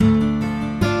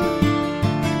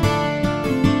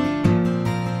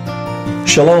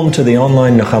Shalom to the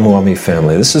online Nachamu Ami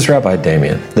family. This is Rabbi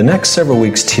Damien. The next several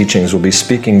weeks' teachings will be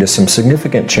speaking to some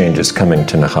significant changes coming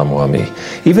to Nachamu Ami.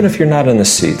 Even if you're not in the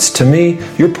seats, to me,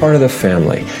 you're part of the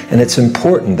family. And it's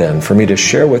important then for me to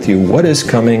share with you what is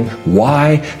coming,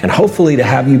 why, and hopefully to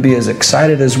have you be as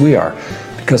excited as we are.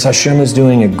 Because Hashem is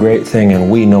doing a great thing,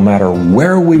 and we, no matter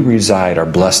where we reside, are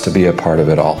blessed to be a part of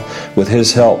it all. With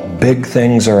His help, big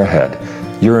things are ahead.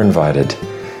 You're invited.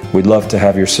 We'd love to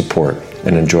have your support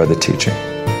and enjoy the teaching.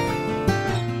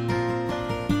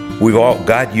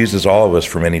 God uses all of us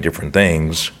for many different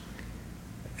things,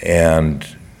 and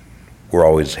we're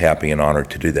always happy and honored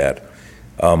to do that.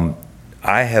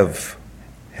 I have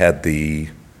had the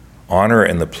honor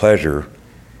and the pleasure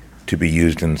to be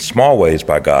used in small ways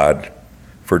by God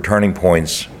for turning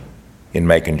points in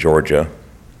Macon, Georgia,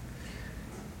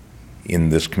 in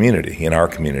this community, in our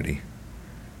community.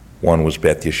 One was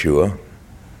Beth Yeshua,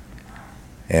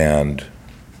 and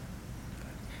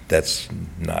that's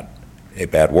not a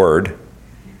bad word.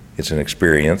 It's an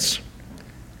experience,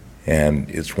 and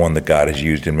it's one that God has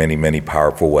used in many, many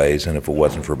powerful ways, and if it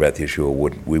wasn't for Beth Yeshua,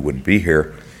 we wouldn't be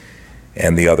here.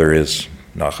 And the other is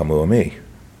Nachamu Ami.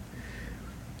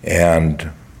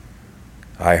 And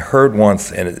I heard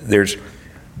once, and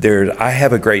I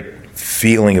have a great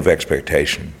feeling of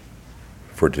expectation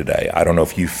for today. I don't know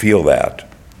if you feel that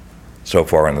so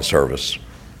far in the service,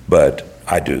 but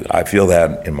I do. I feel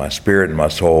that in my spirit, in my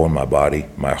soul, in my body,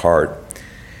 my heart.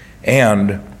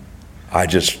 And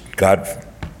God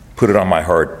put it on my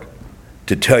heart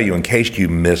to tell you, in case you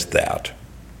missed that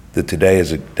today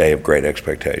is a day of great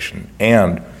expectation.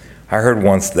 And I heard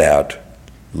once that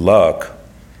luck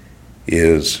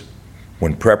is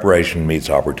when preparation meets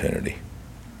opportunity.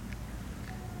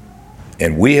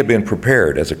 And we have been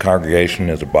prepared as a congregation,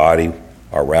 as a body,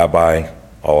 our rabbi,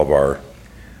 all of our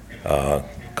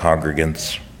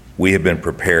congregants. We have been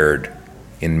prepared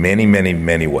in many, many,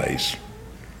 many ways.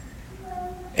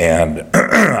 And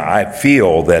I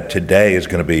feel that today is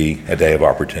going to be a day of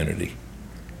opportunity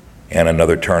and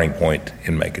another turning point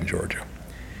in Macon, Georgia.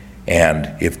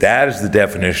 And if that is the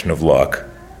definition of luck,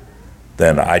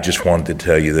 then I just wanted to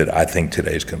tell you that I think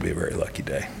today is going to be a very lucky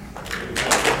day.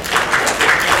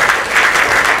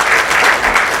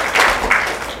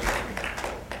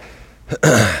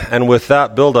 And with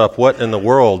that build-up, what in the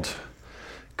world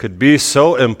could be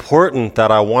so important that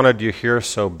I wanted you here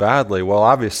so badly? Well,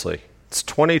 obviously, it's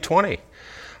 2020.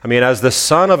 I mean, as the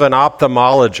son of an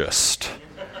ophthalmologist,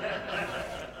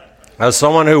 as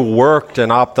someone who worked in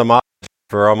ophthalmology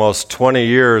for almost 20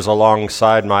 years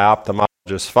alongside my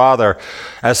ophthalmologist father,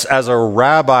 as a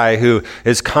rabbi who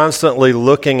is constantly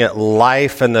looking at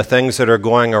life and the things that are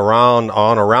going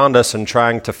around us and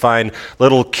trying to find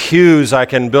little cues I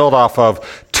can build off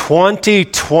of.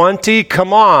 2020,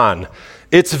 come on.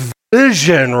 It's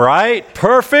vision, right?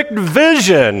 Perfect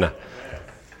vision.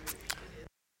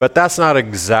 But that's not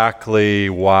exactly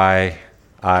why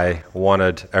I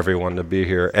wanted everyone to be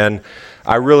here. And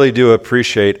I really do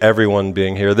appreciate everyone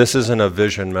being here. This isn't a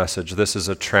vision message. This is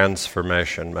a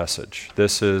transformation message.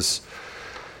 This is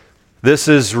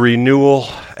renewal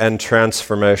and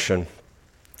transformation,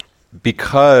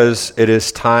 because it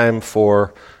is time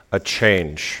for a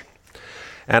change.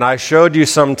 And I showed you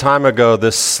some time ago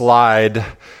this slide.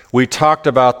 We talked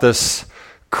about this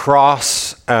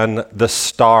cross and the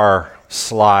star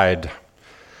slide.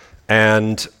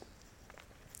 And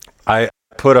I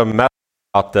put a message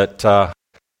out that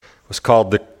was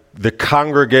called the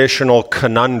Congregational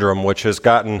Conundrum, which has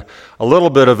gotten a little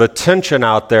bit of attention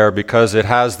out there because it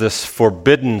has this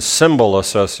forbidden symbol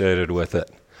associated with it.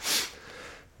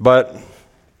 But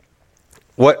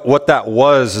what that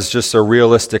was is just a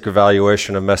realistic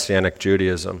evaluation of Messianic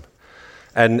Judaism.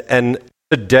 And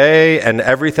today and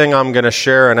everything I'm going to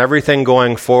share and everything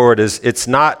going forward it's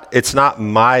not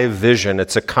my vision.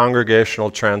 It's a congregational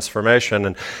transformation.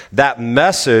 And that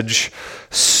message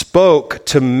spoke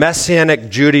to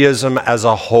Messianic Judaism as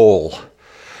a whole.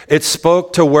 It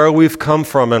spoke to where we've come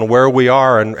from and where we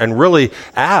are, and really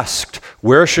asked,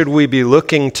 where should we be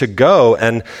looking to go?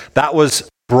 And that was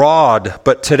broad,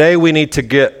 but today we need to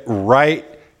get right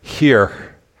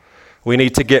here. We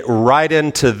need to get right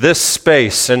into this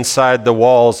space inside the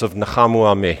walls of Nachamu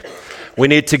Ami. We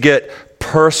need to get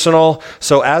personal.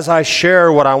 So as I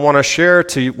share what I want to share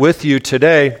with you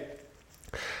today,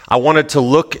 I wanted to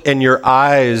look in your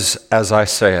eyes as I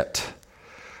say it.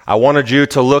 I wanted you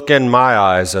to look in my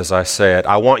eyes as I say it.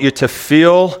 I want you to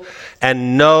feel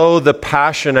and know the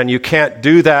passion, and you can't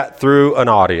do that through an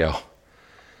audio.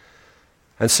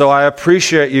 And so I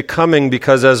appreciate you coming,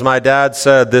 because as my dad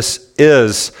said, this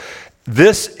is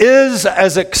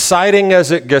as exciting as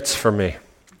it gets for me.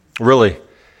 Really.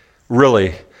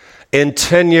 really, in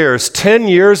 10 years. 10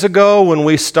 years ago when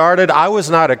we started, I was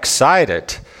not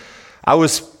excited. I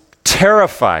was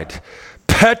terrified,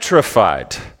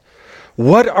 petrified.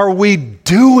 What are we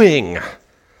doing?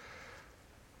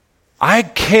 I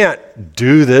can't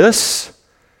do this.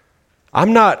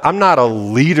 I'm not a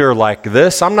leader like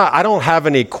this. I don't have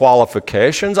any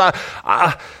qualifications.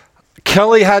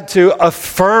 Kelly had to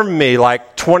affirm me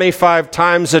like 25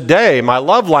 times a day. My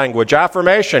love language,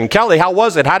 affirmation. Kelly, how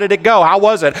was it? How did it go? How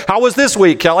was it? How was this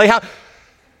week, Kelly?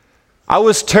 I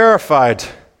was terrified.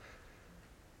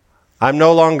 I'm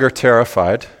no longer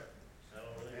terrified.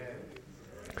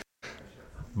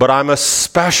 But I'm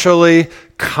especially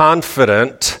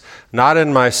confident, not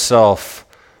in myself,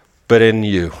 but in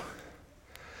you.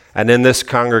 And in this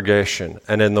congregation,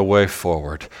 and in the way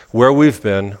forward, where we've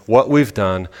been, what we've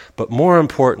done, but more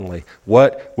importantly,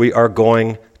 what we are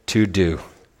going to do.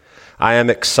 I am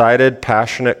excited,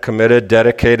 passionate, committed,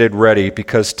 dedicated, ready,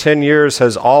 because 10 years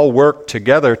has all worked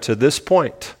together to this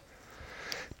point.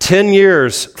 10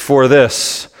 years for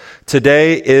this.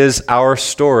 Today is our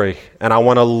story, and I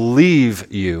want to leave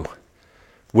you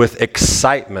with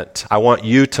excitement. I want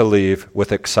you to leave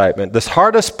with excitement. This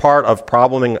hardest part of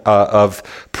problem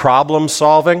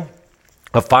solving,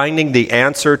 of finding the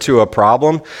answer to a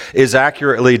problem, is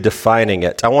accurately defining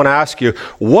it. I want to ask you,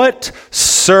 what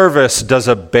service does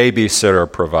a babysitter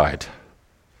provide?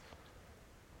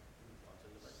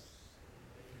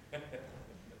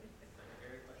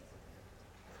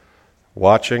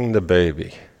 Watching the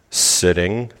baby,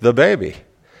 sitting the baby.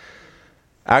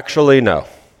 Actually, no.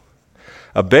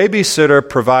 A babysitter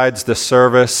provides the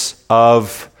service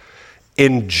of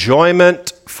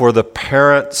enjoyment for the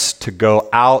parents to go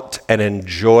out and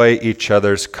enjoy each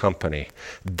other's company.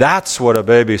 That's what a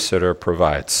babysitter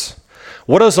provides.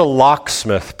 What does a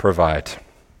locksmith provide?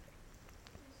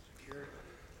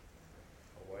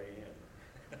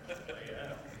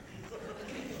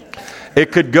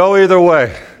 It could go either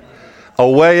way. A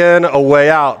way in, a way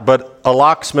out, but a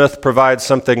locksmith provides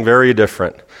something very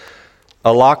different.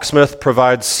 A locksmith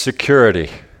provides security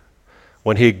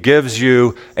when he gives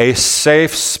you a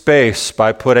safe space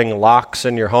by putting locks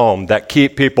in your home that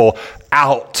keep people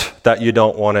out that you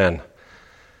don't want in.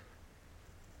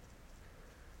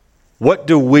 What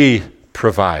do we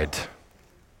provide?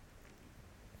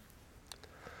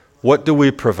 What do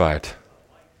we provide?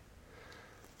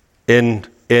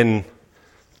 In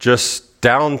just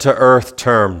down-to-earth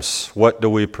terms, what do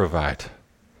we provide?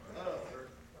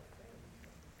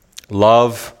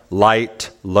 Love,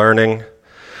 light, learning.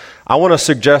 I want to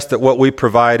suggest that what we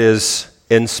provide is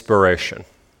inspiration.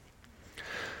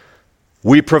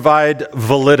 We provide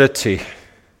validity.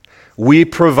 We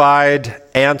provide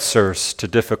answers to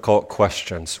difficult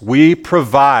questions. We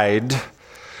provide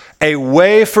a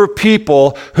way for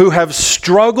people who have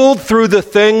struggled through the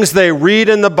things they read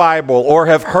in the Bible or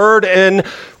have heard in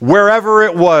wherever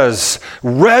it was,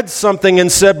 read something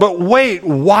and said, but wait,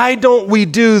 why don't we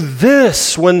do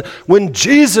this? When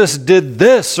Jesus did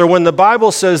this, or when the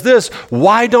Bible says this,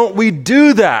 why don't we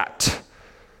do that?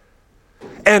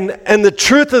 And the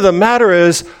truth of the matter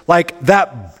is, like,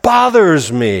 that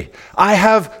bothers me. I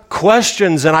have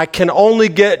questions and I can only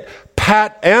get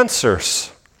pat answers.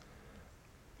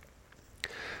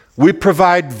 We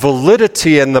provide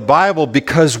validity in the Bible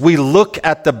because we look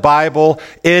at the Bible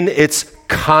in its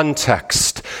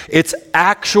context, its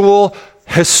actual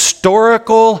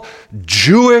historical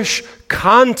Jewish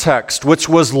context, which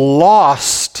was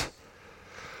lost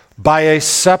by a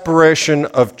separation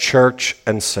of church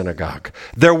and synagogue.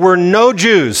 There were no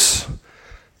Jews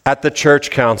at the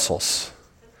church councils.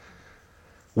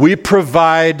 We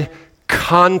provide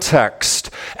context.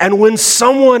 And when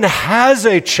someone has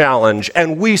a challenge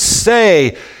and we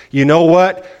say, you know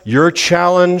what, your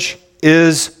challenge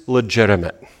is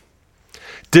legitimate.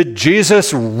 Did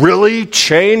Jesus really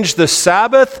change the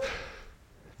Sabbath?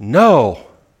 No.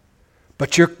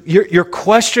 But your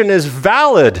question is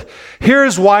valid.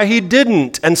 Here's why he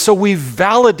didn't. And so we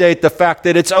validate the fact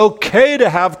that it's okay to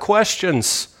have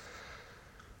questions.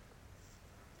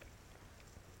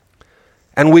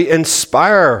 And we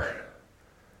inspire.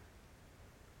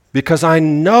 Because I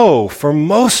know for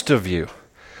most of you,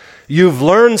 you've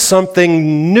learned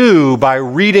something new by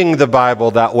reading the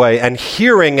Bible that way and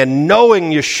hearing and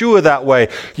knowing Yeshua that way.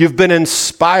 You've been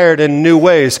inspired in new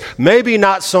ways. Maybe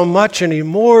not so much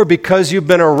anymore because you've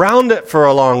been around it for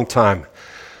a long time.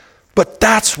 But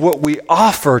that's what we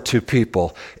offer to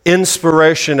people,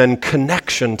 inspiration and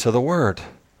connection to the Word.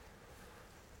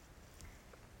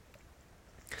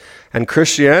 And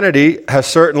Christianity has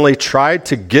certainly tried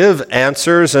to give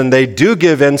answers, and they do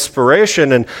give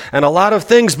inspiration and a lot of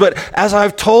things. But as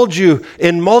I've told you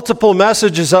in multiple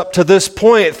messages up to this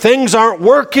point, things aren't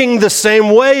working the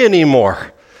same way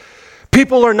anymore.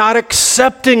 People are not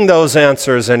accepting those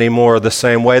answers anymore the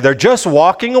same way. They're just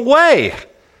walking away.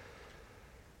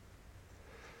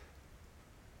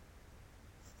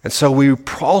 And so we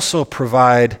also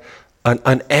provide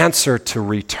an answer to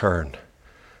return,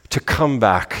 to come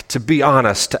back, to be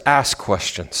honest, to ask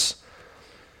questions.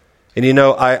 And you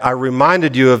know, I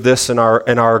reminded you of this in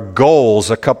our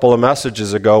goals a couple of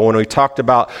messages ago when we talked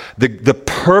about the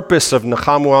purpose of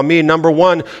Nachamu Ami. Number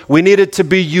one, we needed to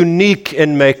be unique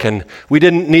in Macon. We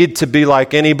didn't need to be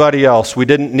like anybody else. We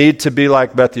didn't need to be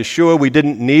like Beth Yeshua. We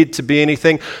didn't need to be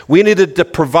anything. We needed to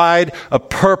provide a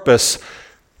purpose.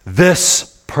 This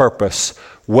purpose.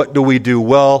 What do we do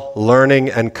well? Learning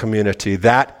and community.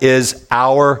 That is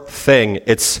our thing.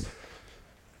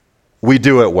 We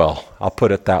do it well. I'll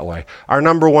put it that way. Our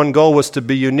number one goal was to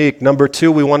be unique. Number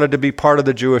two, we wanted to be part of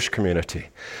the Jewish community.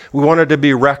 We wanted to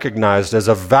be recognized as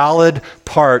a valid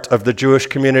part of the Jewish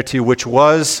community, which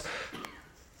was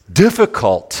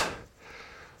difficult,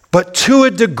 but to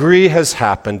a degree has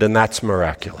happened, and that's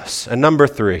miraculous. And number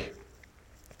three,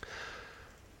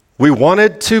 we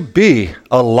wanted to be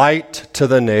a light to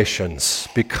the nations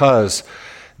because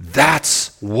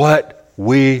that's what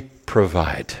we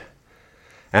provide.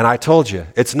 And I told you,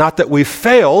 it's not that we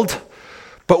failed,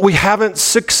 but we haven't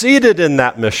succeeded in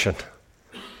that mission.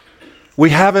 We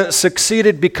haven't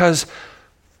succeeded because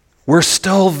we're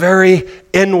still very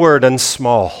inward and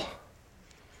small.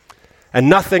 And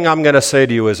nothing I'm going to say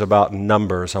to you is about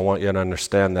numbers. I want you to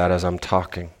understand that as I'm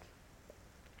talking.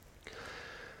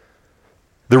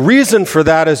 The reason for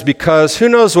that is because who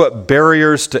knows what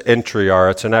barriers to entry are?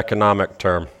 It's an economic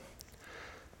term.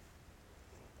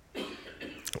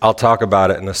 I'll talk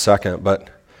about it in a second, but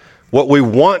what we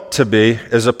want to be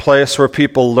is a place where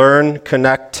people learn,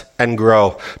 connect, and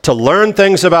grow. To learn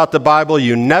things about the Bible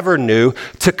you never knew,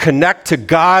 to connect to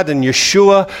God and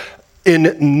Yeshua in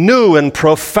new and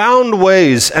profound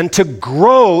ways, and to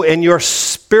grow in your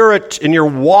spirit, in your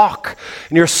walk,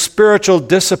 in your spiritual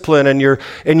discipline, and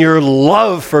in your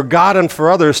love for God and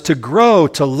for others, to grow,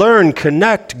 to learn,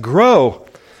 connect, grow.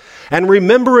 And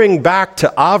remembering back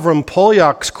to Avram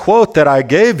Polyak's quote that I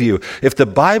gave you, if the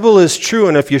Bible is true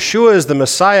and if Yeshua is the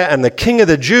Messiah and the King of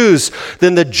the Jews,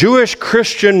 then the Jewish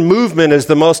Christian movement is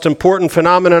the most important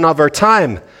phenomenon of our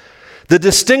time. The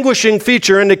distinguishing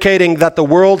feature indicating that the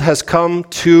world has come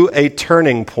to a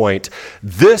turning point.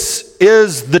 This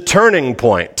is the turning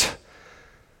point.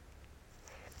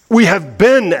 We have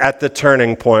been at the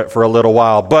turning point for a little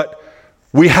while, but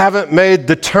we haven't made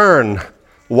the turn.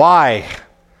 Why?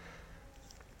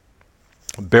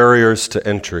 Barriers to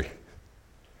entry.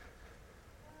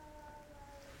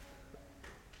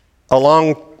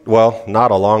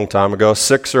 Not a long time ago,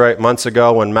 6 or 8 months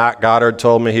ago, when Matt Goddard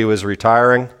told me he was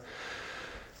retiring,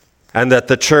 and that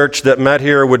the church that met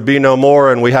here would be no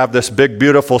more, and we have this big,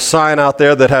 beautiful sign out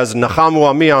there that has Nachamu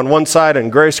Ami on one side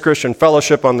and Grace Christian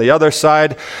Fellowship on the other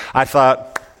side, I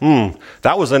thought,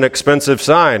 that was an expensive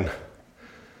sign.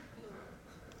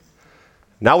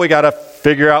 Now we got to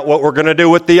figure out what we're going to do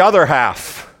with the other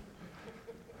half.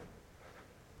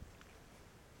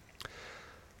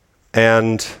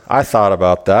 And I thought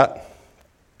about that,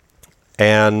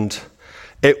 and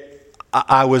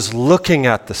I was looking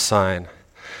at the sign.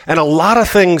 And a lot of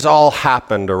things all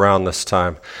happened around this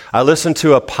time. I listened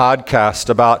to a podcast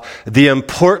about the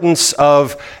importance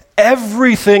of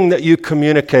everything that you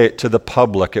communicate to the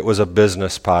public. It was a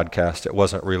business podcast. It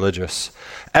wasn't religious.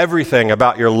 Everything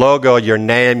about your logo, your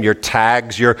name, your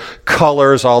tags, your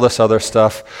colors, all this other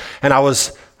stuff. And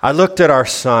I looked at our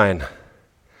sign.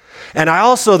 And I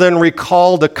also then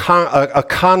recalled a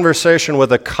conversation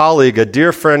with a colleague, a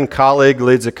dear friend colleague,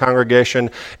 leads a congregation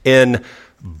in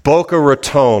Boca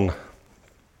Raton.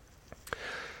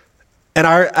 And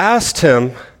I asked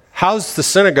him, how's the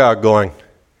synagogue going?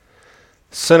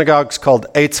 Synagogue's called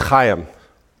Eitz Chaim.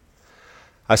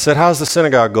 I said, how's the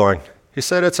synagogue going? He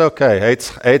said, it's okay.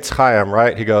 Eitz Chaim,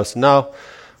 right? He goes, no,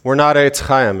 we're not Eitz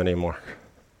Chaim anymore.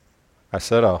 I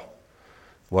said, oh,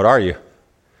 what are you?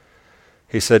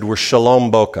 He said, we're Shalom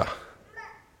Boca.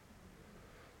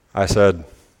 I said,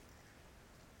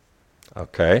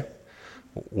 okay.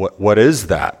 What is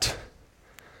that?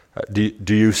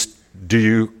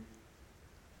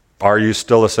 Are you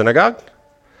still a synagogue?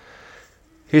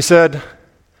 He said,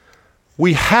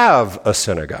 we have a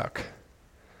synagogue,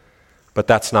 but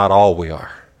that's not all we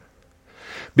are.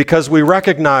 Because we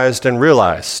recognized and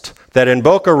realized that in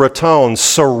Boca Raton,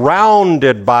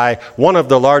 surrounded by one of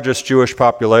the largest Jewish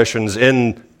populations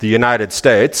in the United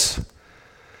States,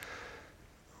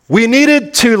 we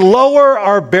needed to lower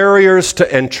our barriers to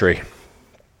entry.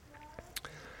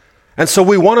 And so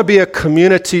we want to be a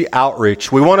community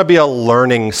outreach. We want to be a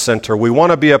learning center. We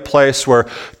want to be a place where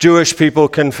Jewish people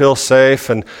can feel safe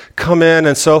and come in.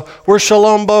 And so we're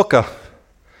Shalom Boca.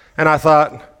 And I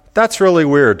thought, that's really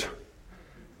weird.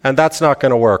 And that's not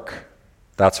going to work.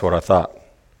 That's what I thought.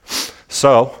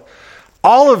 So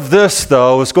all of this,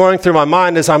 though, was going through my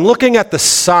mind as I'm looking at the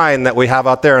sign that we have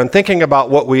out there and thinking about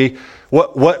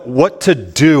what to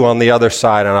do on the other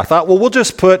side. And I thought, well, we'll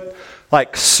just put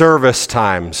like service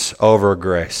times over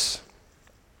grace.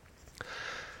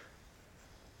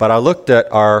 But I looked at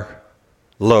our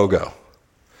logo.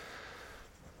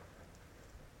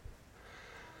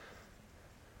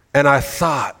 And I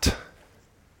thought,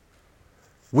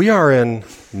 we are in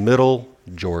Middle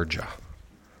Georgia.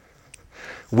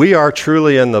 We are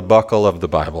truly in the buckle of the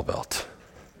Bible Belt.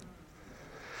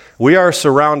 We are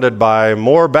surrounded by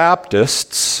more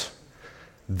Baptists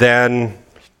than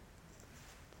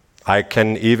I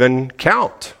can even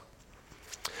count.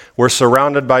 We're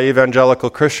surrounded by evangelical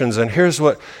Christians, and here's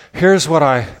what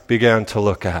I began to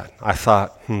look at. I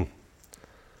thought,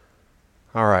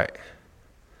 all right.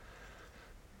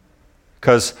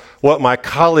 Because what my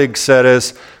colleague said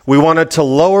is, we wanted to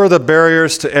lower the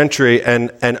barriers to entry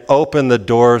and open the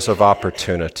doors of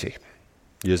opportunity,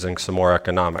 using some more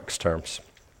economics terms.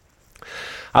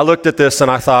 I looked at this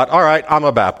and I thought, all right, I'm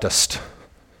a Baptist.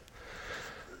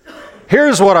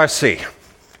 Here's what I see.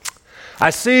 I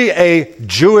see a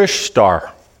Jewish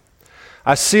star.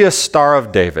 I see a Star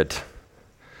of David.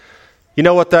 You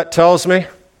know what that tells me?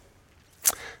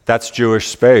 That's Jewish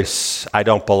space. I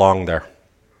don't belong there.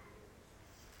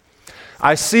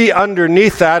 I see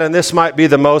underneath that, and this might be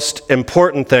the most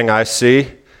important thing I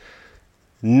see,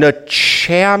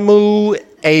 Nachamu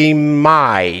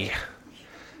Ami.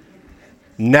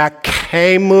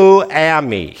 Nachamu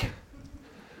Ami.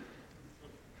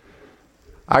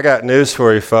 I got news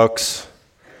for you, folks.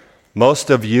 Most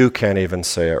of you can't even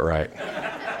say it right.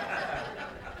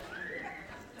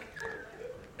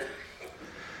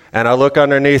 And I look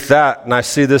underneath that, and I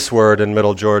see this word in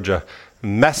Middle Georgia,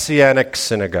 Messianic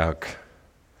synagogue.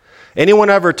 Anyone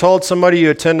ever told somebody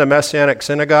you attend a Messianic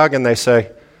synagogue and they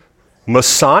say,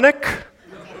 Masonic?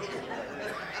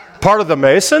 Part of the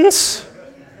Masons?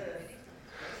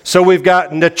 So we've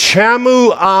got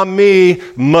Nachamu Ami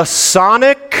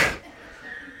Masonic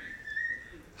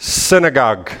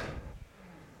synagogue.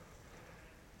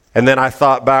 And then I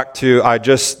thought back to,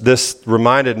 this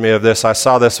reminded me of this. I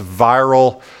saw this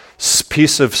viral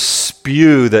piece of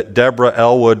spew that Deborah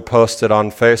Elwood posted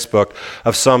on Facebook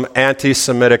of some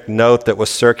anti-Semitic note that was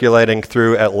circulating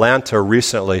through Atlanta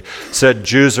recently. It said,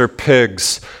 Jews are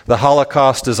pigs. The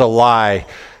Holocaust is a lie.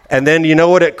 And then you know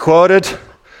what it quoted?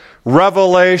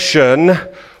 Revelation,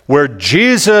 where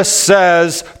Jesus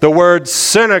says the word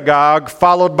synagogue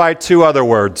followed by two other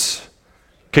words.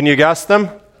 Can you guess them?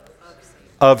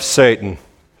 Of Satan.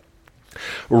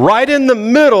 Right in the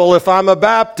middle, if I'm a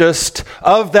Baptist,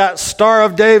 of that Star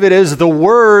of David is the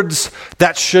words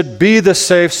that should be the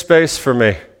safe space for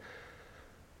me.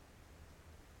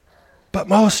 But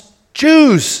most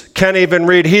Jews can't even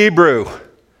read Hebrew.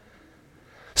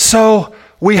 So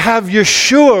we have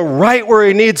Yeshua right where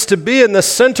he needs to be in the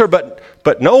center, but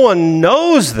no one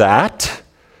knows that.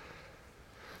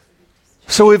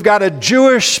 So we've got a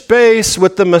Jewish space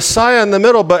with the Messiah in the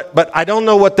middle, but I don't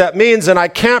know what that means, and I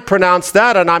can't pronounce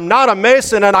that, and I'm not a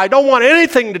Mason, and I don't want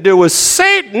anything to do with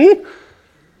Satan.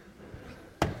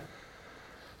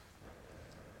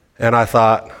 And I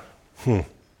thought,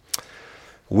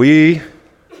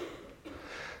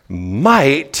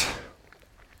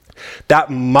 that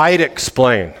might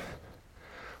explain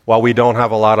why we don't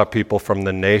have a lot of people from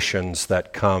the nations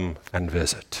that come and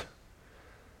visit.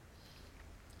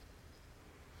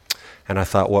 And I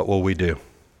thought, what will we do?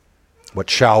 What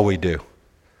shall we do?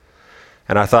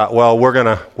 And I thought, well, we're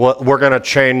gonna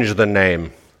change the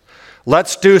name.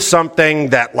 Let's do something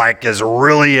that is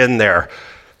really in there.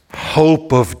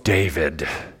 Hope of David.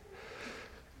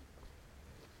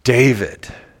 David.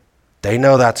 They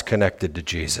know that's connected to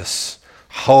Jesus.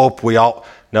 Hope,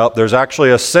 nope, there's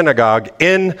actually a synagogue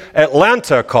in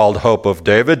Atlanta called Hope of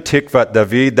David. Tikvat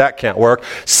David, that can't work.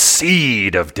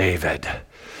 Seed of David.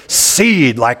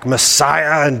 Seed like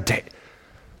Messiah and David.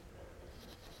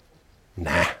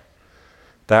 Nah,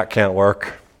 that can't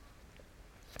work.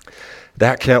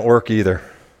 That can't work either.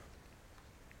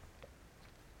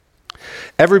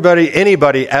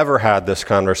 Anybody ever had this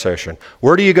conversation?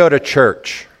 Where do you go to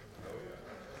church?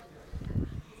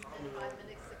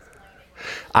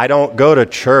 I don't go to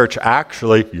church.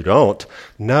 Actually, you don't.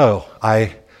 No,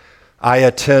 I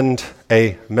attend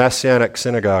a Messianic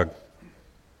synagogue.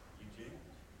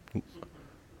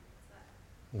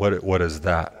 What is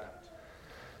that?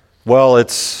 Well,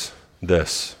 it's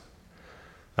this.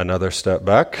 Another step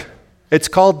back. It's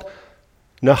called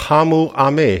Nachamu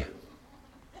Ami.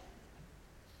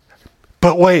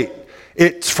 But wait,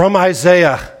 it's from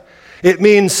Isaiah. It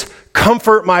means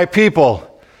comfort my people.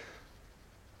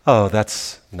 Oh,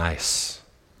 that's nice.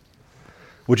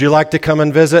 Would you like to come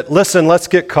and visit? Listen, let's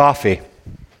get coffee.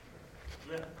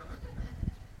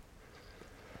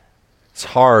 It's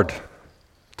hard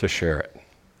to share it.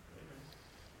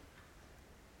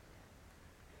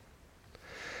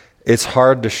 It's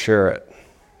hard to share it.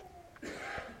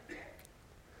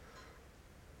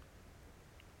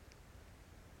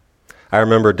 I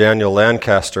remember Daniel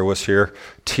Lancaster was here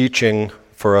teaching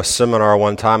for a seminar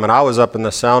one time, and I was up in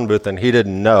the sound booth, and he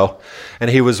didn't know. And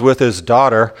he was with his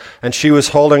daughter, and she was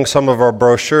holding some of our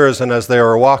brochures, and as they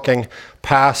were walking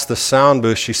past the sound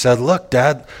booth, she said, "Look,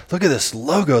 Dad, look at this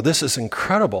logo. This is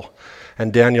incredible."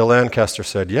 And Daniel Lancaster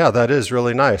said, "Yeah, that is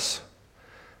really nice.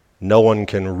 No one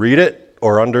can read it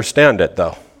or understand it,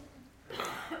 though.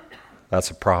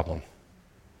 That's a problem."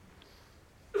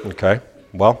 Okay,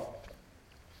 well,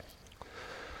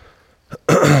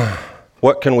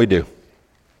 what can we do?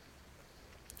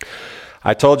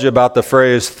 I told you about the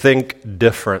phrase "think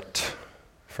different"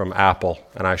 from Apple,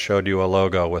 and I showed you a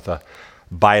logo with a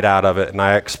bite out of it, and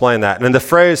I explained that. And in the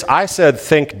phrase, I said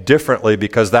 "think differently"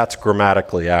 because that's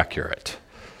grammatically accurate.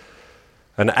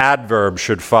 An adverb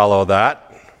should follow that.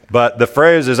 But the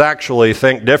phrase is actually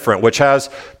 "think different," which has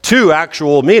two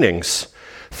actual meanings.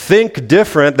 Think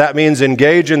different, that means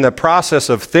engage in the process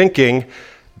of thinking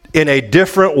in a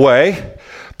different way.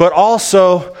 But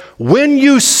also, when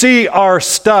you see our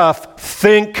stuff,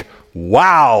 think,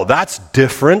 "Wow, that's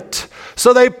different."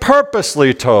 So they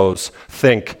purposely chose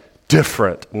 "think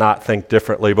different," not "think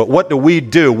differently." But what do we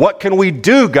do? What can we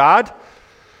do, God?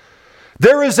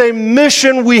 There is a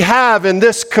mission we have in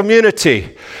this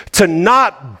community to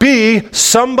not be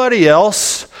somebody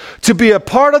else, to be a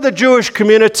part of the Jewish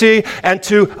community, and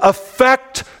to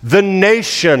affect the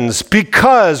nations.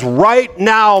 Because right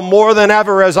now, more than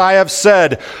ever, as I have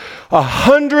said,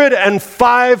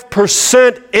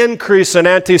 105% increase in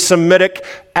anti-Semitic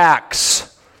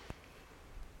acts.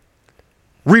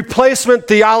 Replacement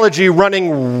theology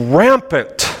running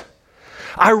rampant.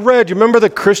 I read, you remember the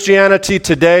Christianity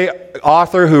Today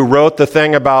author who wrote the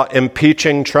thing about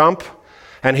impeaching Trump?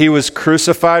 And he was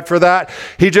crucified for that.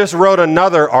 He just wrote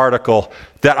another article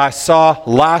that I saw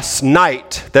last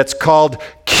night that's called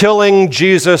 "Killing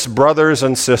Jesus, Brothers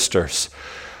and Sisters."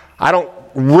 I don't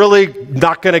really,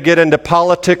 not going to get into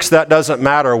politics. That doesn't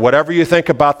matter. Whatever you think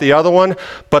about the other one.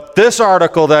 But this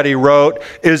article that he wrote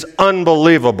is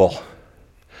unbelievable.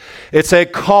 It's a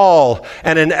call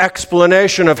and an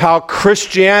explanation of how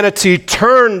Christianity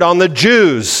turned on the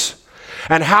Jews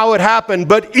and how it happened.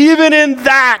 But even in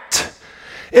that,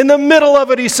 in the middle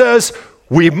of it, he says,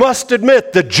 we must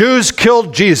admit the Jews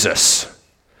killed Jesus.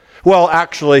 Well,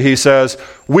 actually, he says,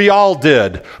 we all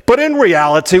did. But in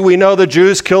reality, we know the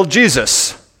Jews killed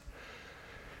Jesus.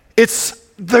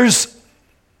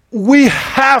 We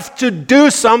have to do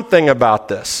something about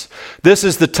this. This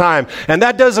is the time. And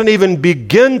that doesn't even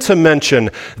begin to mention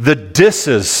the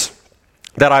disses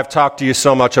that I've talked to you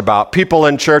so much about. People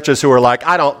in churches who are like,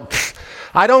 I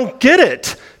don't get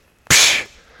it.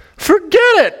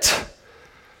 Forget it.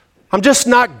 I'm just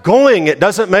not going. It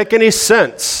doesn't make any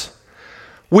sense.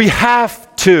 We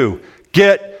have to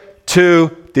get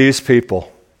to these people.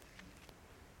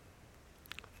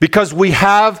 Because we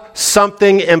have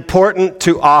something important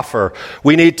to offer.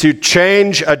 We need to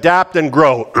change, adapt, and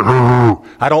grow.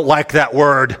 I don't like that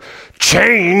word.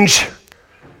 Change.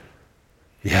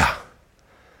 Yeah.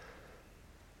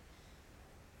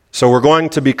 So we're going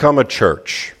to become a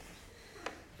church.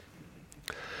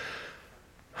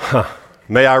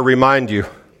 May I remind you,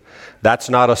 that's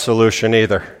not a solution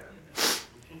either.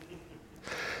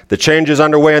 The changes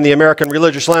underway in the American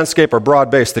religious landscape are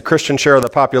broad-based. The Christian share of the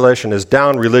population is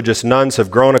down. Religious nuns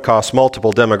have grown across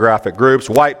multiple demographic groups: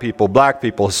 white people, black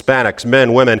people, Hispanics,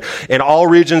 men, women, in all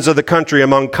regions of the country.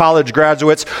 Among college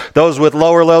graduates, those with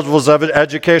lower levels of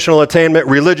educational attainment,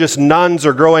 religious nuns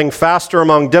are growing faster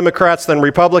among Democrats than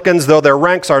Republicans, though their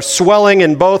ranks are swelling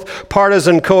in both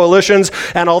partisan coalitions.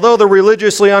 And although the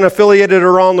religiously unaffiliated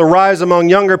are on the rise among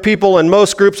younger people and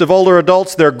most groups of older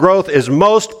adults, their growth is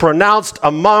most pronounced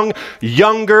among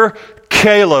younger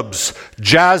Caleb's,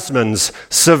 Jasmine's,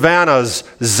 Savannah's,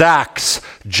 Zach's,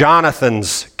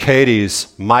 Jonathan's,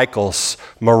 Katie's, Michael's,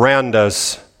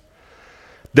 Miranda's.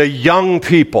 the young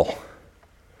people.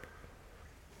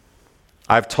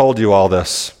 I've told you all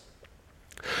this.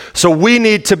 So we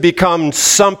need to become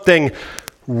something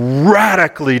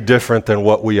radically different than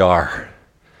what we are.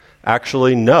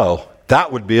 Actually, no,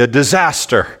 that would be a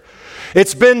disaster.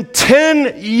 It's been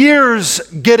 10 years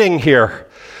getting here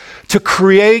to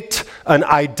create an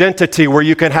identity where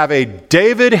you can have a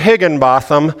David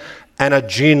Higginbotham and a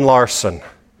Gene Larson.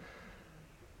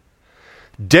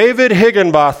 David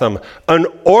Higginbotham, an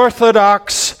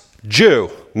Orthodox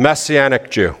Jew, Messianic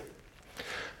Jew.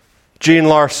 Gene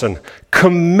Larson,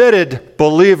 committed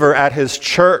believer at his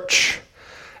church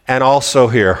and also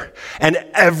here, and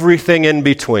everything in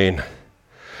between.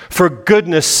 For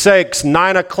goodness sakes,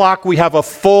 9 o'clock, we have a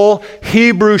full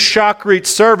Hebrew Shachrit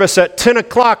service. At 10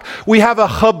 o'clock, we have a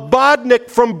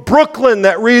Chabadnik from Brooklyn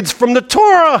that reads from the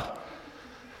Torah.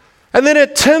 And then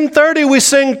at 10:30, we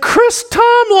sing Chris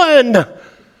Tomlin.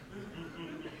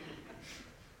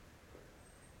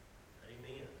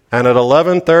 And at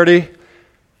 11:30,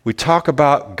 we talk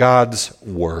about God's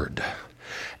Word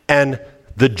and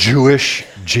the Jewish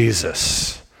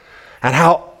Jesus and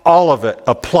how all of it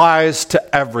applies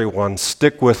to everyone.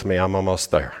 Stick with me, I'm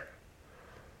almost there.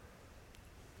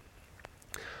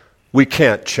 We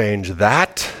can't change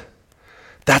that.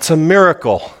 That's a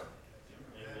miracle.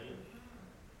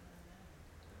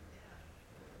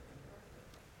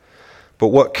 But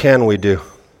what can we do?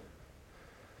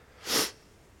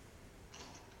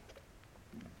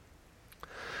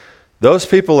 Those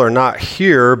people are not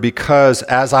here because,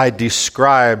 as I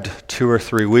described 2 or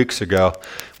 3 weeks ago,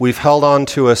 we've held on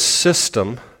to a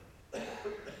system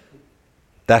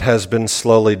that has been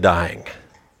slowly dying.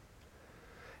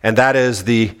 And that is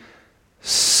the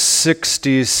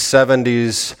 60s,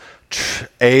 70s,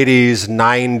 80s,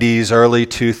 90s, early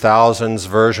 2000s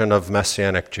version of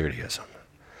Messianic Judaism,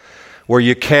 where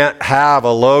you can't have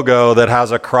a logo that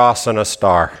has a cross and a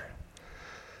star.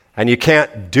 And you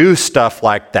can't do stuff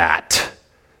like that.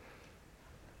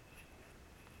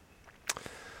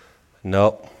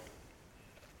 Nope.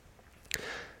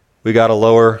 We got to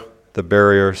lower the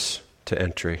barriers to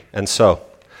entry. And so,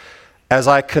 as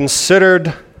I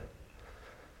considered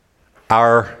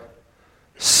our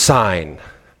sign,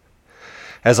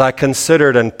 as I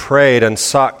considered and prayed and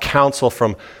sought counsel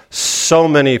from so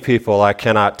many people, I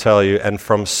cannot tell you, and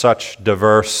from such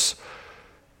diverse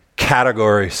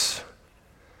categories,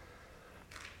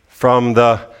 from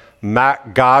the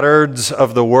Mac Goddards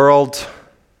of the world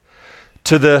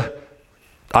to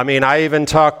I even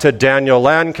talked to Daniel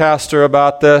Lancaster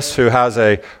about this, who has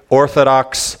a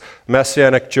Orthodox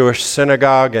Messianic Jewish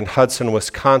synagogue in Hudson,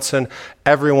 Wisconsin,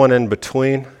 everyone in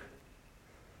between.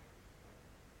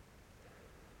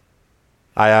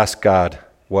 I asked God,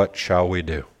 what shall we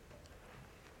do?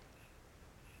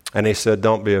 And he said,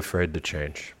 don't be afraid to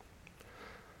change.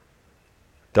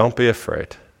 Don't be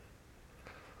afraid.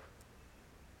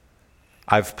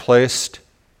 I've placed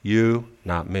you,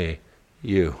 not me,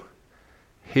 you,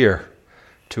 here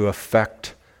to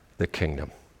affect the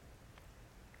kingdom.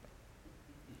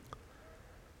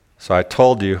 So I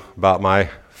told you about my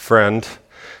friend,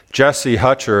 Jesse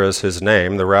Hutcher is his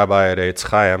name, the rabbi at Eitz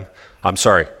Chaim.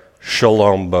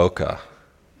 Shalom Boca.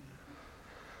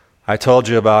 I told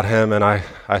you about him, and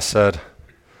I said,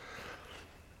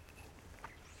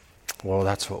 well,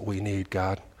 that's what we need,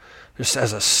 God. Just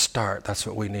as a start, that's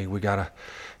what we need. We gotta,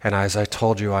 and as I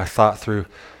told you, I thought through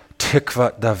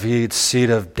Tikvat David,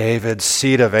 seed of David,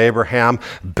 seed of Abraham,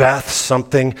 Beth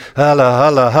something,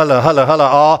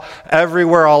 all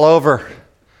everywhere, all over.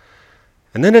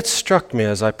 And then it struck me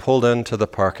as I pulled into the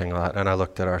parking lot and I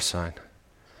looked at our sign.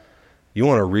 You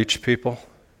want to reach people?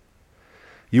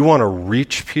 You want to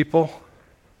reach people?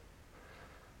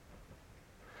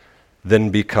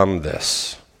 Then become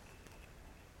this.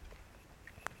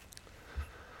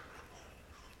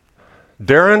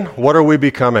 Darren, what are we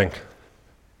becoming?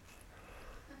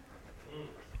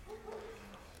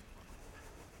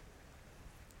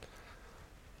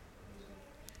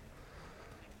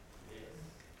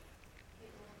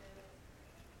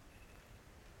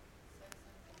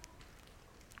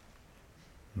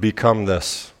 Become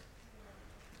this.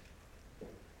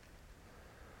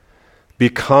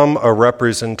 Become a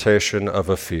representation of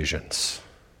Ephesians.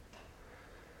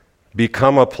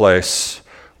 Become a place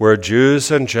where Jews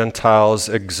and Gentiles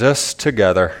exist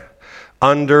together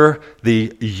under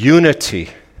the unity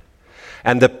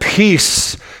and the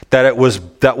peace that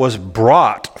was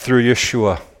brought through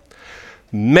Yeshua.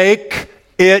 Make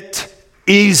it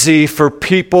easy for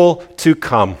people to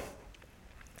come.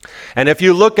 And if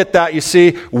you look at that, you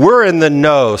see, we're in the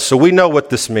know, so we know what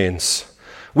this means.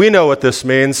 We know what this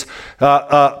means.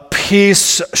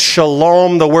 peace,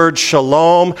 shalom, the word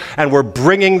shalom, and we're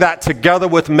bringing that together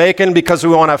with Macon because we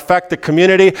want to affect the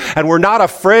community, and we're not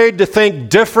afraid to think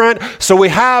different. So we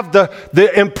have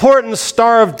the important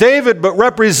Star of David, but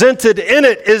represented in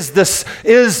it is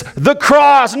the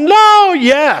cross. No,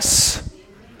 yes.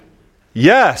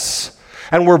 Yes.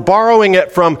 And we're borrowing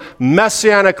it from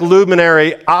Messianic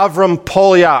luminary Avram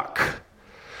Polyak.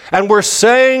 And we're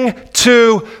saying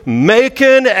to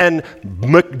Macon and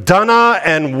McDonough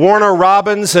and Warner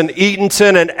Robins and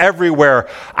Eatonton and everywhere,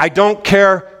 I don't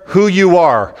care who you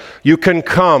are. You can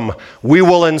come. We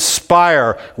will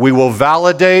inspire. We will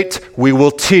validate. We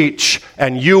will teach.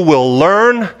 And you will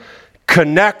learn,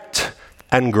 connect,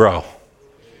 and grow.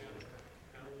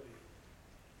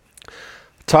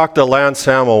 Talked to Lance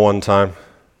Hamill one time.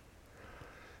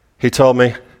 He told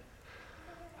me,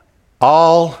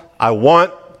 all I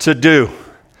want to do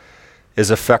is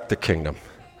affect the kingdom.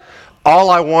 All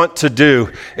I want to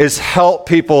do is help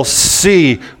people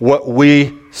see what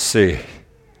we see.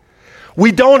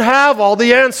 We don't have all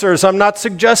the answers. I'm not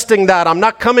suggesting that. I'm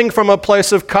not coming from a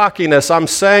place of cockiness. I'm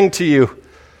saying to you,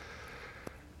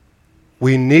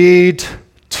 we need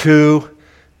to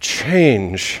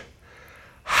change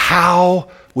how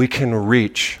we can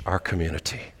reach our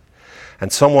community.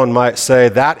 And someone might say,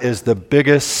 that is the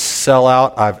biggest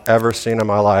sellout I've ever seen in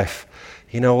my life.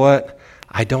 You know what?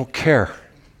 I don't care.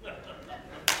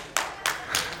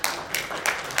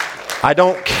 I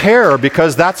don't care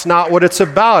because that's not what it's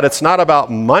about. It's not about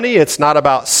money. It's not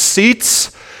about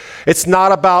seats. It's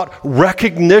not about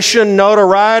recognition,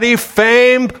 notoriety,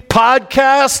 fame,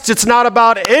 podcasts. It's not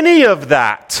about any of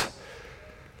that.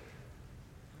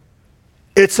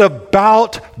 It's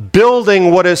about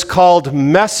building what is called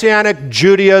Messianic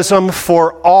Judaism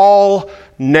for all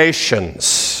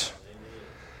nations.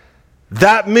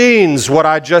 That means what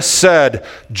I just said,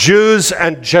 Jews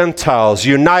and Gentiles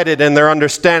united in their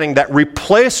understanding that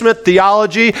replacement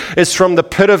theology is from the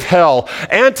pit of hell.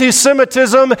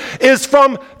 Anti-Semitism is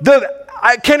from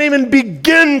I can't even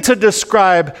begin to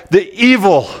describe the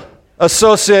evil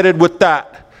associated with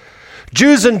that.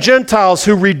 Jews and Gentiles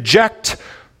who reject,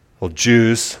 well,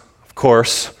 Jews, of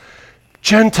course,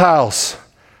 Gentiles,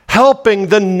 helping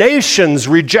the nations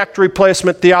reject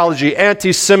replacement theology,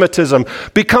 anti-Semitism,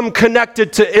 become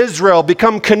connected to Israel,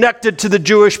 become connected to the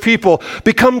Jewish people,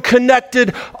 become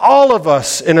connected, all of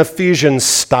us, in Ephesians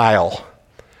style.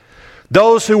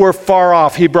 Those who were far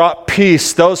off, he brought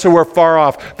peace. Those who were far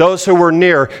off, those who were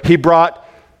near, he brought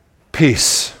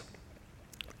peace.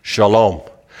 Shalom.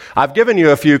 I've given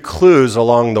you a few clues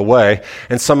along the way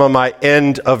in some of my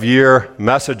end-of-year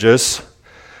messages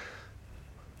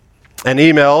and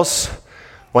emails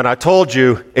when I told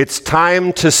you it's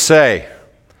time to say,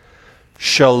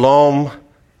 Shalom,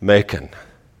 Macon.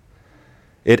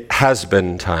 It has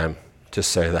been time to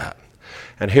say that.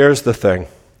 And here's the thing.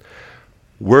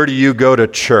 Where do you go to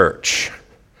church?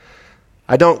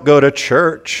 I don't go to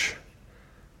church.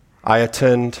 I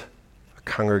attend a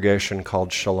congregation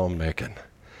called Shalom, Macon.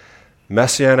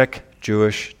 Messianic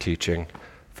Jewish teaching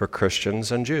for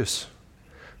Christians and Jews.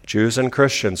 Jews and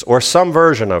Christians, or some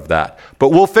version of that. But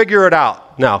we'll figure it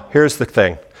out. Now, here's the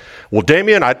thing. Well,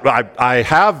 Damien, I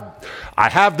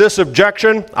have this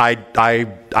objection.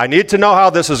 I need to know how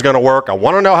this is going to work. I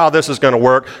want to know how this is going to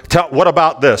work. What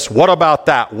about this? What about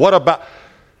that? What about...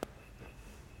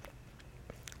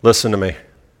 Listen to me.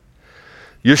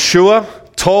 Yeshua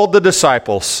told the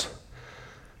disciples,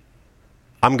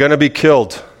 I'm going to be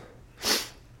killed.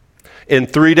 In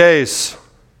 3 days,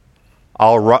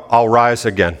 I'll rise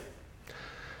again.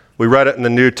 We read it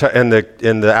in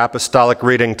the apostolic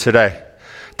reading today.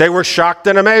 They were shocked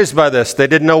and amazed by this. They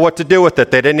didn't know what to do with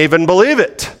it. They didn't even believe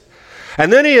it.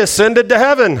 And then he ascended to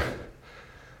heaven.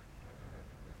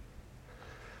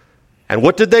 And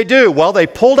what did they do? Well, they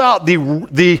pulled out the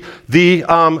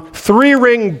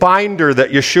 3-ring binder that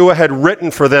Yeshua had written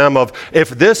for them of, if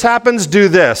this happens, do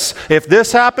this. If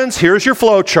this happens, here's your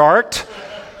flow chart.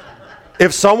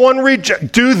 If someone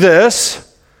do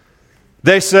this,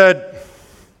 they said,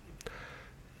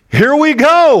 here we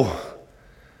go.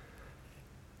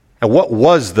 And what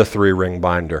was the 3-ring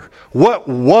binder? What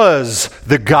was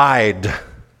the guide?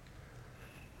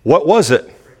 What was it?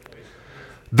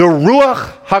 The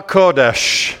Ruach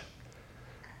HaKodesh.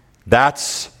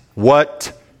 That's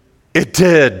what it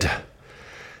did.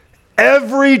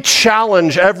 Every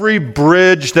challenge, every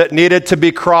bridge that needed to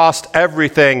be crossed,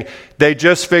 everything, they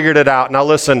just figured it out. Now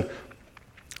listen,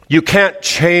 you can't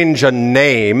change a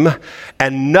name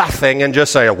and nothing and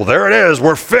just say, well, there it is,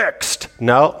 we're fixed.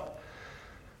 No,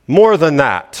 more than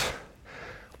that.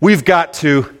 We've got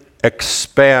to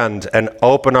expand and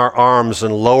open our arms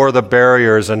and lower the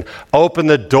barriers and open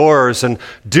the doors and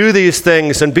do these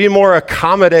things and be more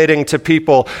accommodating to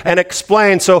people and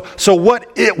explain. So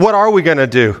what are we going to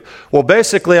do? Well,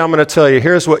 basically, I'm going to tell you,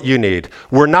 here's what you need.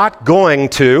 We're not going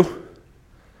to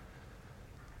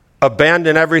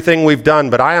abandon everything we've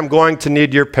done, but I am going to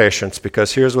need your patience,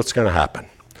 because here's what's going to happen.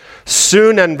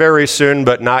 Soon and very soon,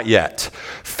 but not yet.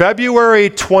 February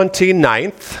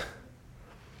 29th,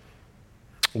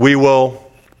 we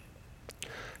will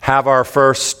have our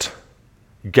first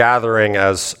gathering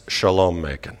as Shalom,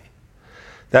 Macon.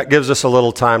 That gives us a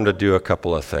little time to do a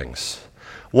couple of things.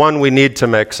 One, we need to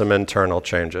make some internal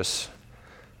changes.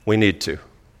 We need to.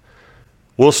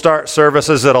 We'll start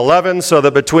services at 11 so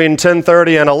that between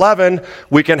 10:30 and 11,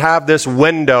 we can have this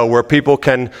window where people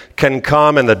can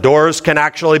come and the doors can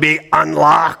actually be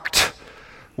unlocked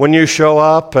when you show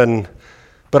up.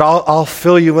 But I'll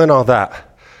fill you in on that.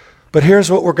 But here's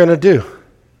what we're going to do.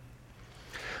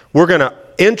 We're going to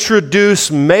introduce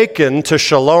Macon to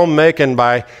Shalom Macon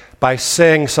by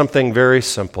saying something very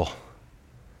simple.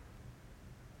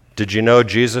 Did you know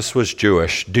Jesus was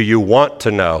Jewish? Do you want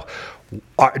to know?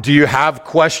 Do you have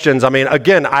questions? I mean,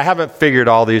 again, I haven't figured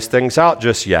all these things out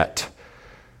just yet.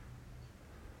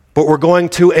 But we're going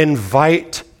to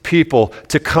invite people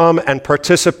to come and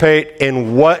participate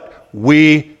in what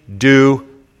we do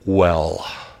well.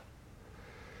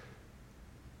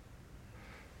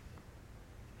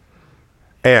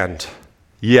 And,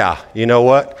 yeah, you know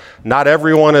what? Not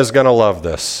everyone is going to love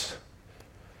this.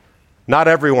 Not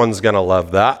everyone's going to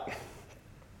love that.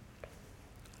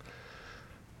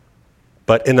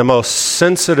 But in the most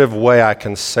sensitive way I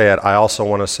can say it, I also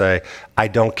want to say, I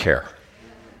don't care.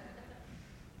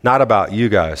 Not about you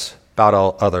guys, about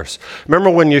all others. Remember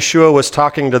when Yeshua was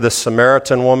talking to the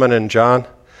Samaritan woman in John?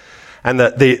 And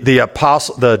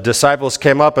the disciples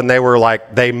came up and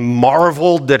they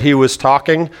marveled that he was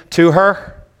talking to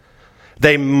her.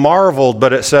 They marveled,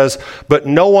 but it says, but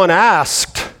no one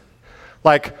asked,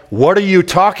 like, what are you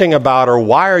talking about, or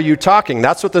why are you talking?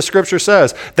 That's what the scripture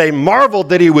says. They marveled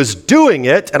that he was doing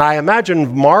it, and I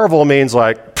imagine marvel means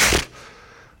like,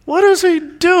 what is he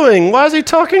doing? Why is he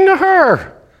talking to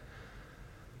her?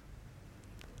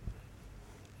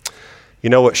 You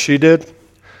know what she did?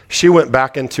 She went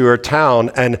back into her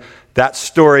town, and that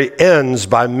story ends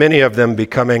by many of them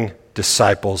becoming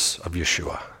disciples of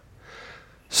Yeshua.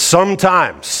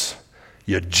 Sometimes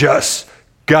you just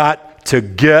got to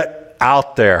get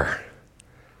out there.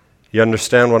 You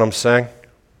understand what I'm saying?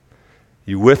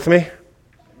 You with me?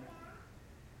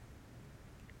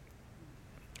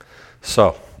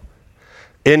 So,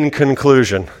 in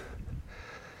conclusion,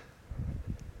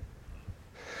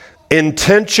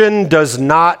 intention does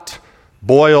not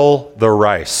boil the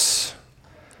rice.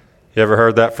 You ever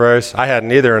heard that phrase? I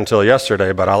hadn't either until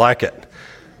yesterday, but I like it.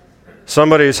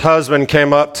 Somebody's husband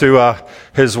came up to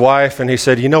his wife and he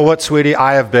said, you know what, sweetie,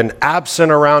 I have been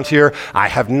absent around here. I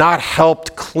have not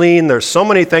helped clean. There's so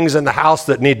many things in the house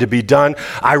that need to be done.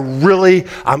 I'm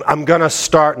going to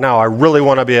start now. I really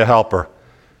want to be a helper.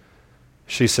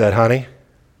 She said, honey,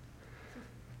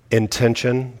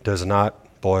 intention does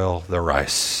not boil the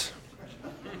rice.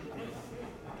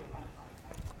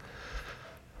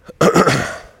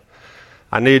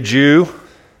 I need you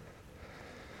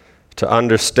to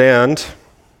understand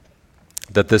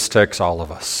that this takes all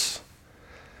of us.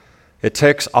 It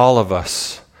takes all of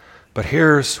us. But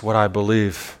here's what I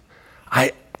believe.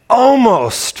 I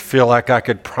almost feel like I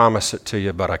could promise it to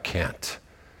you, but I can't.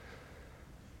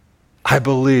 I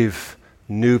believe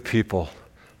new people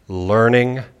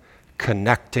learning,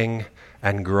 connecting,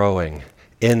 and growing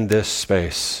in this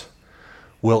space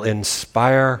will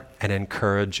inspire and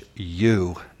encourage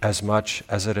you as much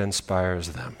as it inspires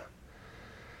them.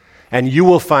 And you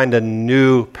will find a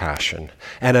new passion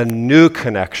and a new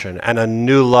connection and a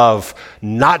new love,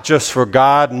 not just for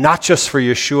God, not just for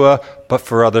Yeshua, but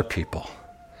for other people.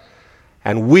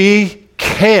 And we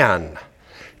can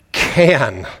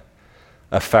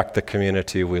affect the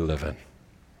community we live in.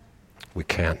 We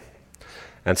can.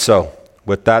 And so,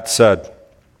 with that said,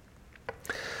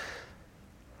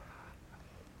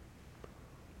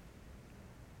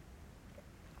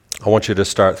 I want you to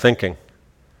start thinking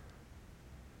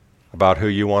about who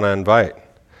you want to invite.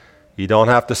 You don't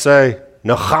have to say,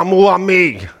 Nachamu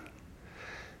Ami.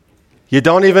 You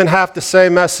don't even have to say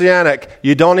Messianic.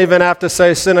 You don't even have to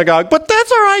say synagogue. But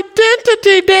that's our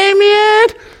identity, Damien.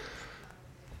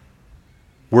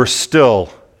 We're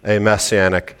still a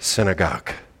Messianic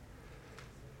synagogue.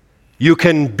 You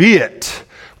can be it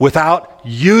without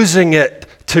using it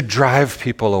to drive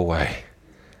people away.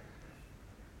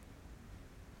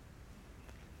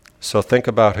 So think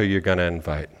about who you're going to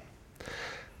invite.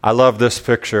 I love this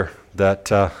picture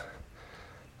that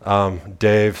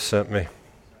Dave sent me.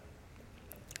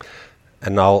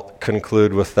 And I'll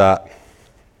conclude with that.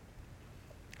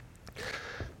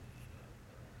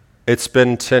 It's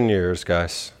been 10 years,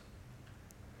 guys.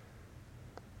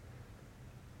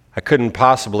 I couldn't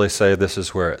possibly say this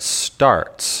is where it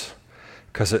starts,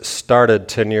 because it started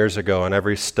 10 years ago, and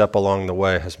every step along the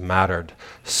way has mattered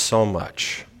so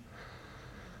much.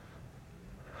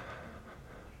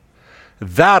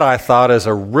 That, I thought, is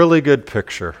a really good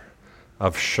picture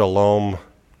of Shalom,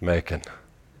 Macon.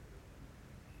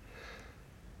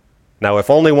 Now, if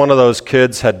only one of those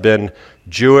kids had been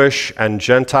Jewish and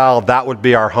Gentile, that would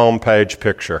be our homepage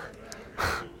picture,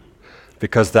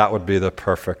 because that would be the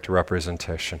perfect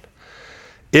representation.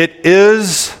 It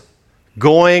is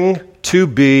going to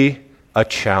be a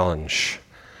challenge.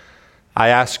 I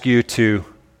ask you to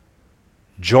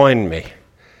join me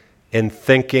in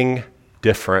thinking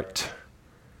different.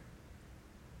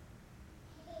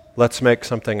 Let's make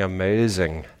something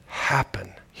amazing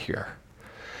happen here.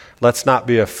 Let's not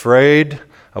be afraid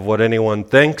of what anyone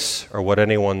thinks or what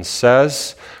anyone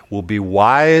says. We'll be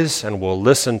wise and we'll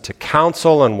listen to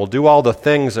counsel and we'll do all the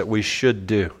things that we should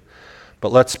do.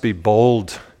 But let's be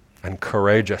bold and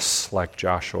courageous like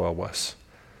Joshua was.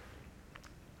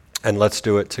 And let's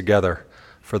do it together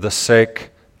for the sake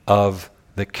of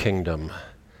the kingdom.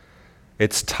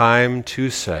 It's time to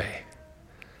say,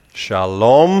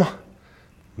 Shalom,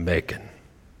 Macon.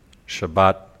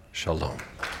 Shabbat Shalom.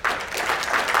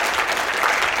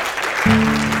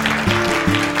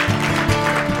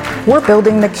 We're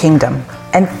building the kingdom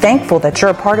and thankful that you're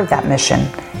a part of that mission.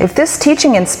 If this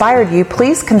teaching inspired you,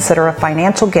 please consider a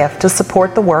financial gift to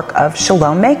support the work of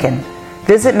Shalom Macon.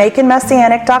 Visit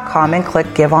MaconMessianic.com and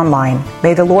click Give Online.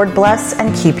 May the Lord bless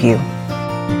and keep you.